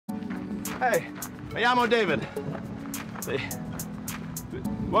Hey, me llamo David. Hey.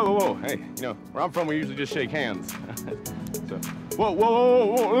 Whoa, whoa, whoa, hey, you know, where I'm from, we usually just shake hands. So, whoa, whoa,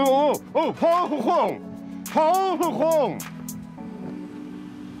 whoa, whoa, whoa, whoa, whoa, whoa.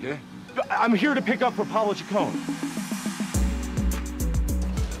 Yeah? I'm here to pick up for Paulo Chacon.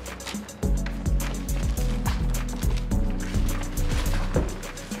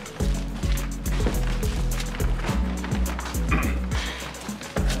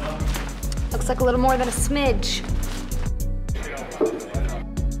 Looks like a little more than a smidge.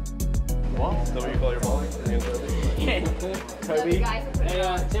 What? Is that what you call your ball? Kobe.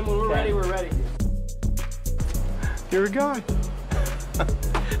 Hey, Tim, when we're ready, we're ready. You're a guy.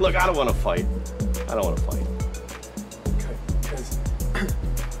 Look, I don't want to fight. I don't want to fight. Because,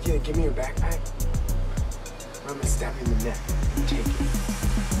 yeah, give me your backpack. I'm gonna stab you in the neck. Take it.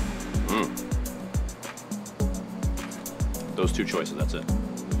 Those two choices, that's it.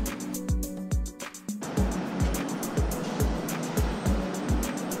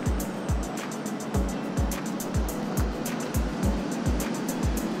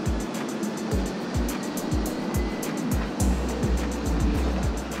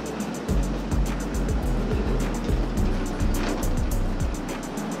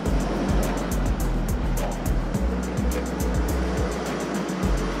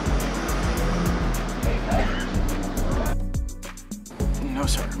 No,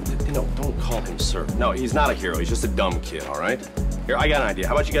 sir. No, don't call him sir. No, he's not a hero. He's just a dumb kid, all right? Here, I got an idea.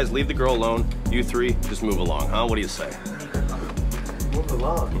 How about you guys leave the girl alone? You three, just move along, huh? What do you say? Move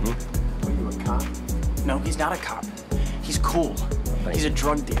along. Are you a cop? No, he's not a cop. He's cool. He's a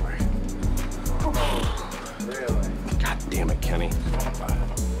drug dealer. Really? God damn it, Kenny.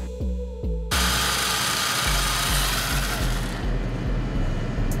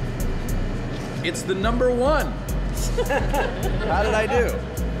 It's the #1. How did I do?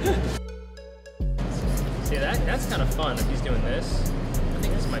 See, that's kind of fun if he's doing this. I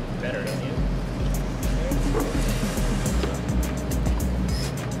think this might be better, don't you?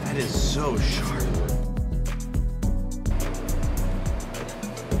 That is so sharp.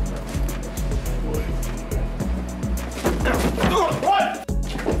 What?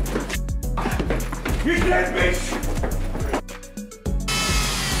 You dead, bitch!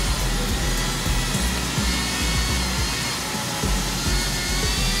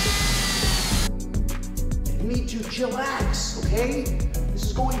 You need to chillax, okay? This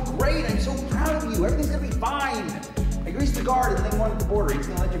is going great. I'm so proud of you. Everything's gonna be fine. I greased the guard and then one at the border. He's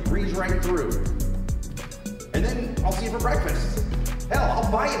gonna let you breeze right through. And then I'll see you for breakfast. Hell,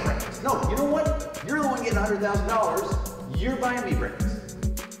 I'll buy you breakfast. No, you know what? You're the one getting $100,000. You're buying me breakfast.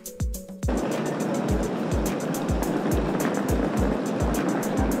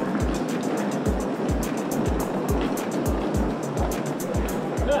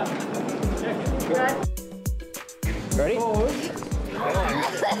 Ready?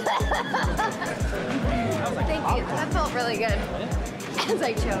 Thank you. That felt really good. As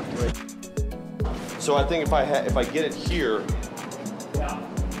I choked. So I think if I get it here,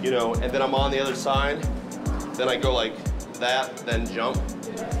 you know, and then I'm on the other side, then I go like that, then jump.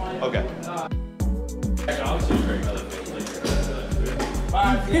 Okay.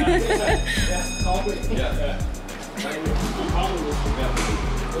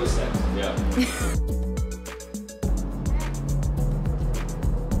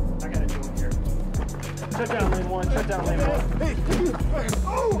 Shut down lane 1, shut down lane 1. Hey!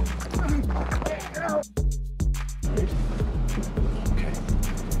 Oh!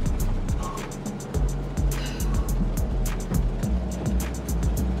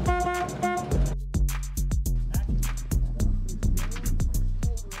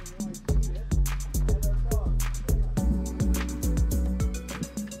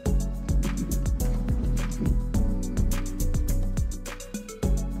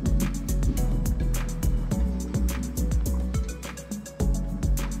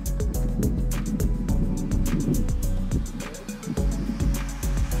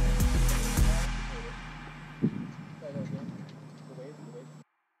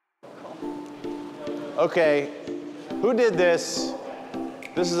 Okay, who did this?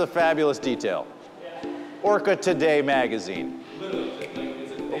 This is a fabulous detail. Orca Today magazine.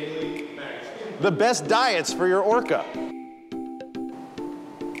 The best diets for your orca.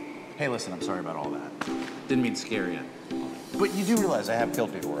 Hey, listen, I'm sorry about all that. Didn't mean to scare you. But you do realize I have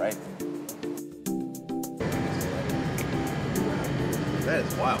killed people, right? That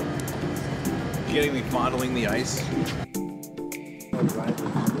is wild. You getting me modeling the ice?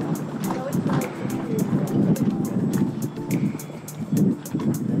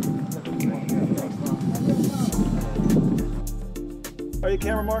 Are you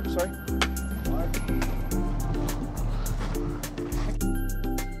camera, Mark? Sorry.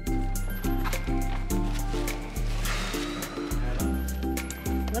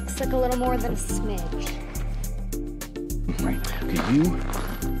 Looks like a little more than a smidge. Right. Okay, you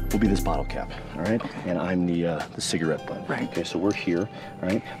will be this bottle cap, all right? And I'm the cigarette butt. Right. Okay, so we're here, all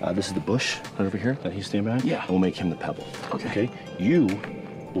right? This is the bush right over here that he's standing behind. Yeah. And we'll make him the pebble. Okay. You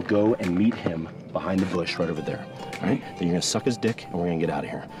will go and meet him behind the bush right over there, all right? Then you're gonna suck his dick and we're gonna get out of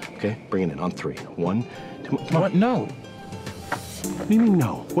here, okay? Bring it in on 3. 1, 2, come on. What? No. What do you mean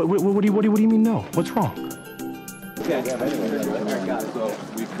no? What do you mean no? What's wrong? So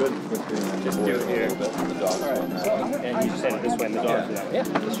we could just do it here. The dogs. And you just said it this way and the dogs are that way.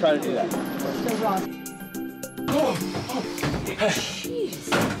 Yeah, let's try to do that.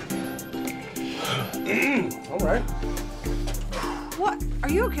 Jeez. All right. What? Are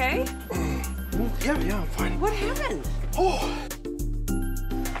you okay? Yeah, I'm fine. What happened? Oh.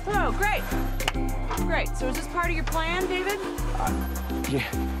 Oh, great. Great. So is this part of your plan, David? Yeah.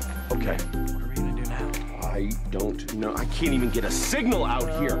 Okay. What are we gonna do now? I don't know. I can't even get a signal out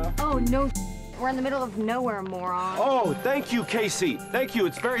here. Oh, no. We're in the middle of nowhere, moron. Oh, thank you, Casey. Thank you.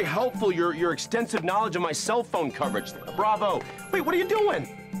 It's very helpful, your extensive knowledge of my cell phone coverage. Bravo. Wait, what are you doing?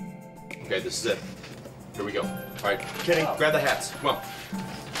 Okay, this is it. Here we go. All right, Kenny, grab the hats. Come on.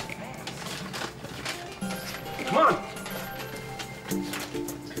 Come on. I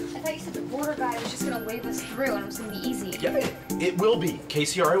thought you said the border guy was just gonna wave us through and it was gonna be easy. Yeah, it will be,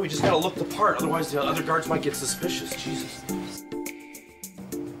 Casey, all right? We just gotta look the part, otherwise the other guards might get suspicious. Jesus.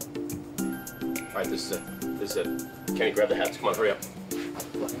 All right, this is it. This is it. Kenny, grab the hats. Come on, hurry up.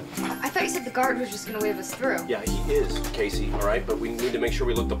 I thought you said the guard was just gonna wave us through. Yeah, he is, Casey, all right? But we need to make sure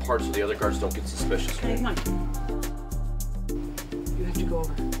we look the part so the other guards don't get suspicious. Okay, come on. You have to go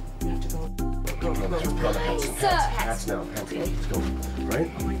over. You have to go. Go. Sir. Hats now. Hats now. Let's go. Right?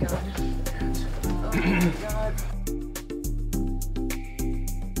 Oh my God. Oh my God.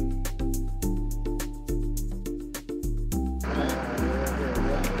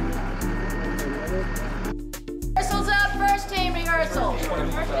 Rehearsal's up, first team rehearsal.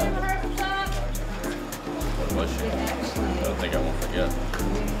 First team rehearsal's up. What was she? I don't think I won't forget.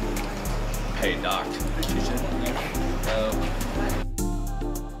 Hey, Doc.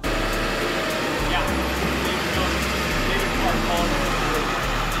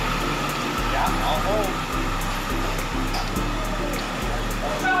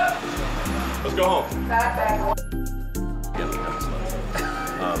 Let's go home.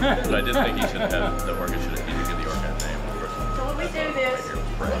 But I did think he should have the organ. He should give the organ name. So when we do this,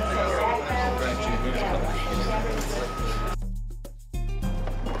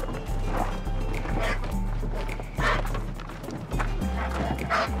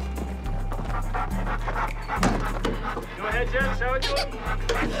 Go ahead, Jen. Show it to him.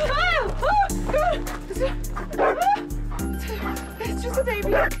 it's just a baby.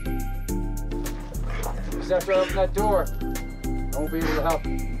 Just have to open that door. I won't be able to help.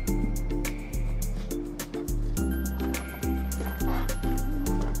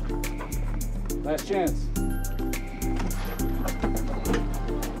 Last chance.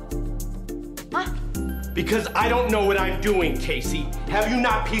 Because I don't know what I'm doing, Casey. Have you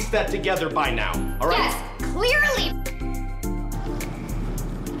not pieced that together by now? All right? Yes, clearly.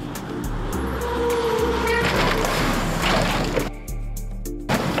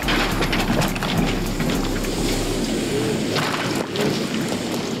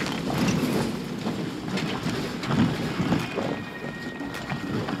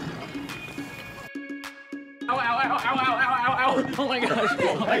 Oh my gosh.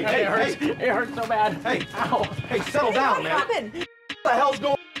 Hey, it hurts. hey. It hurts so bad. Hey, Ow. hey, settle down, man. What happened? What the hell's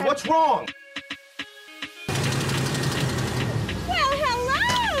going on? What's wrong? Well,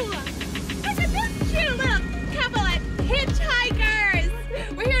 hello! Look at this cute little couple of hitchhikers.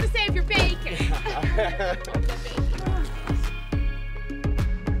 We're here to save your bacon.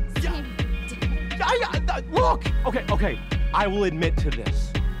 Look! Okay. I will admit to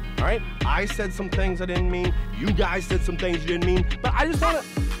this. All right? I said some things I didn't mean. You guys said some things you didn't mean. But I just want to...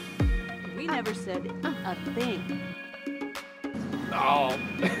 We never said a thing. Oh.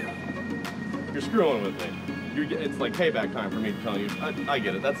 You're screwing with me. It's like payback time for me telling you. I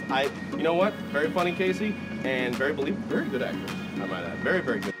get it. You know what? Very funny, Casey, and very believable. Very good actor, I might add. Very,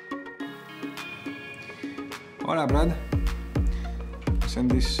 very good. Hola, Brad. Send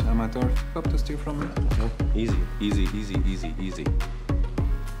this amateur cop to steal from me. No, easy.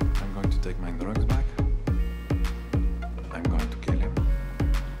 I'm going to take my drugs back. I'm going to kill him.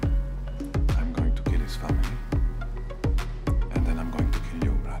 I'm going to kill his family. And then I'm going to kill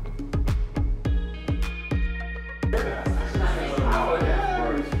you, Brad.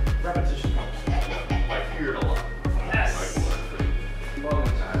 Repetition.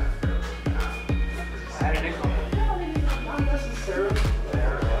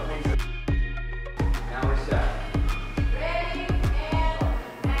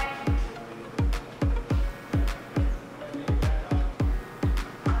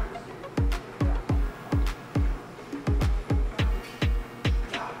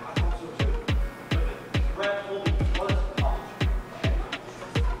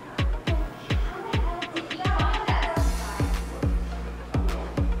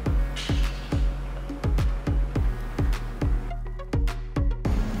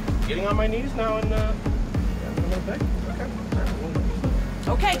 getting on my knees now and I'm gonna beg. Okay.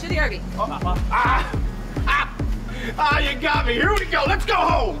 Okay, to the RV. You got me. Here we go. Let's go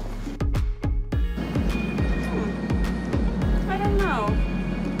home. I don't know.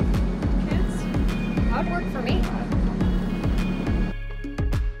 Kids? That would work for me.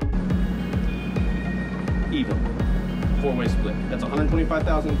 Even. Four-way split. That's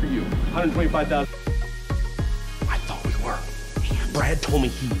 $125,000 for you. $125,000. I thought we were. Brad told me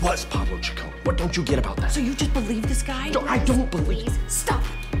he was Pablo Chacon. What don't you get about that? So you just believe this guy? No, I don't believe. Please stop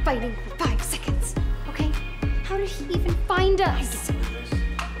fighting for 5 seconds, okay? How did he even find us?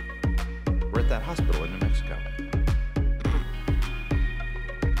 We're at that hospital in New Mexico.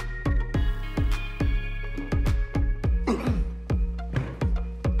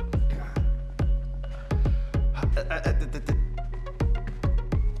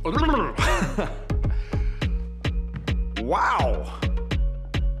 Wow!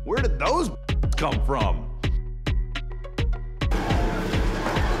 Where did those come from?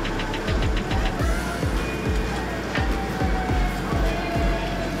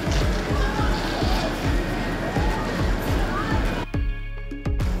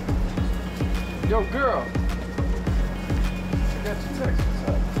 Yo, girl. I got your text. What's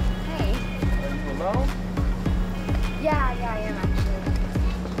up? Hey. Are you alone? Yeah, I am actually.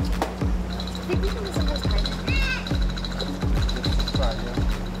 Think we can do some more time? Sorry, yeah.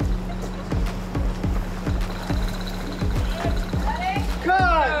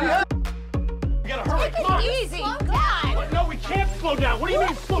 God! We gotta hurry. Take it Come on. easy. Slow down. What? No, we can't slow down. What do you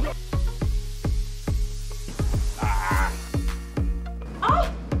mean slow down?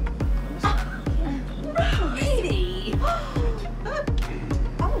 Lady!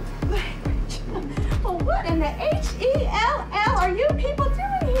 Well, what in the H-E-L-L are you people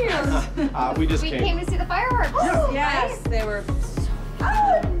doing here? We just We came. came to see the fireworks. Yes, they were.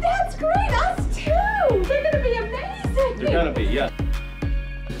 Oh, that's great! Us too! They're gonna be amazing! They're gonna be, yeah.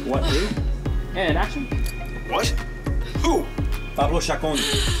 What, who? And action. What? Who? Pablo Chacon.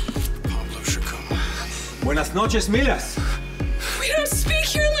 Pablo Chacon. Buenas noches, Milas. We don't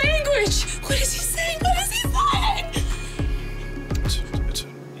speak your language! What is he saying? What is he saying?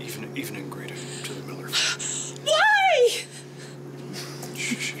 It's an evening greeting to the Miller. Why?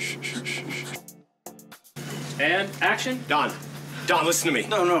 And action. Don, listen to me.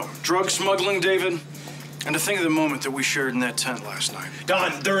 No. Drug smuggling, David. And to think of the moment that we shared in that tent last night.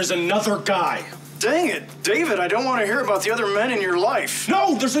 Don, there is another guy. Dang it, David, I don't want to hear about the other men in your life.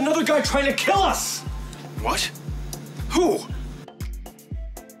 No, there's another guy trying to kill us. What? Who?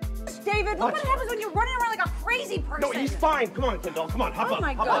 David, look what happens when you're running around like a crazy person. No, he's fine. Come on, Kendall. Come on, hop up. Oh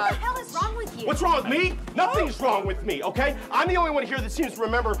my hop God. up. What the hell is wrong with you? What's wrong with me? Nothing's wrong with me, okay? I'm the only one here that seems to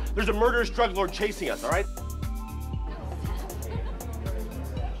remember there's a murderous drug lord chasing us, all right?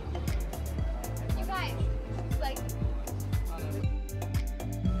 You guys, like,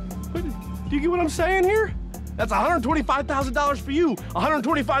 Do you get what I'm saying here? That's $125,000 for you,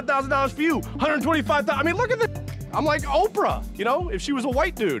 $125,000 for you, $125,000. I mean, look at this. I'm like Oprah, you know, if she was a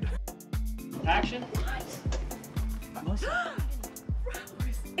white dude. Action. Rose,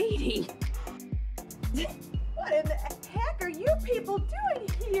 80. What in the heck are you people doing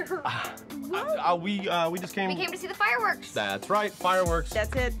here? We just came. we came to see the fireworks. That's right, fireworks.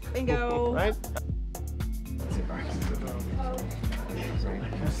 That's it. Bingo. Right?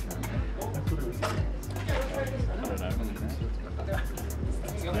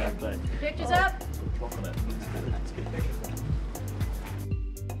 Pictures up.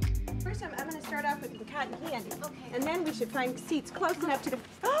 First, I'm going to start off with the cotton candy. Okay. And then we should find seats close enough to the.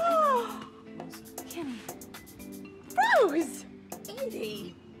 Oh! Kenny. Rose!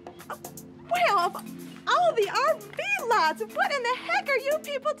 80. Well, of all the RV lots, what in the heck are you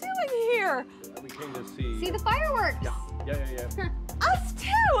people doing here? We came to see. See the fireworks. Yeah. Us too!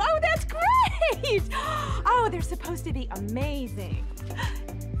 Oh, that's great! Oh, they're supposed to be amazing.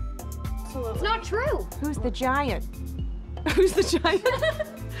 It's not true. Who's the giant? Who's the giant?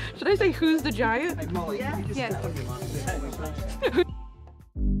 Should I say who's the giant? Molly, Yeah. can you just Yes. click on your line?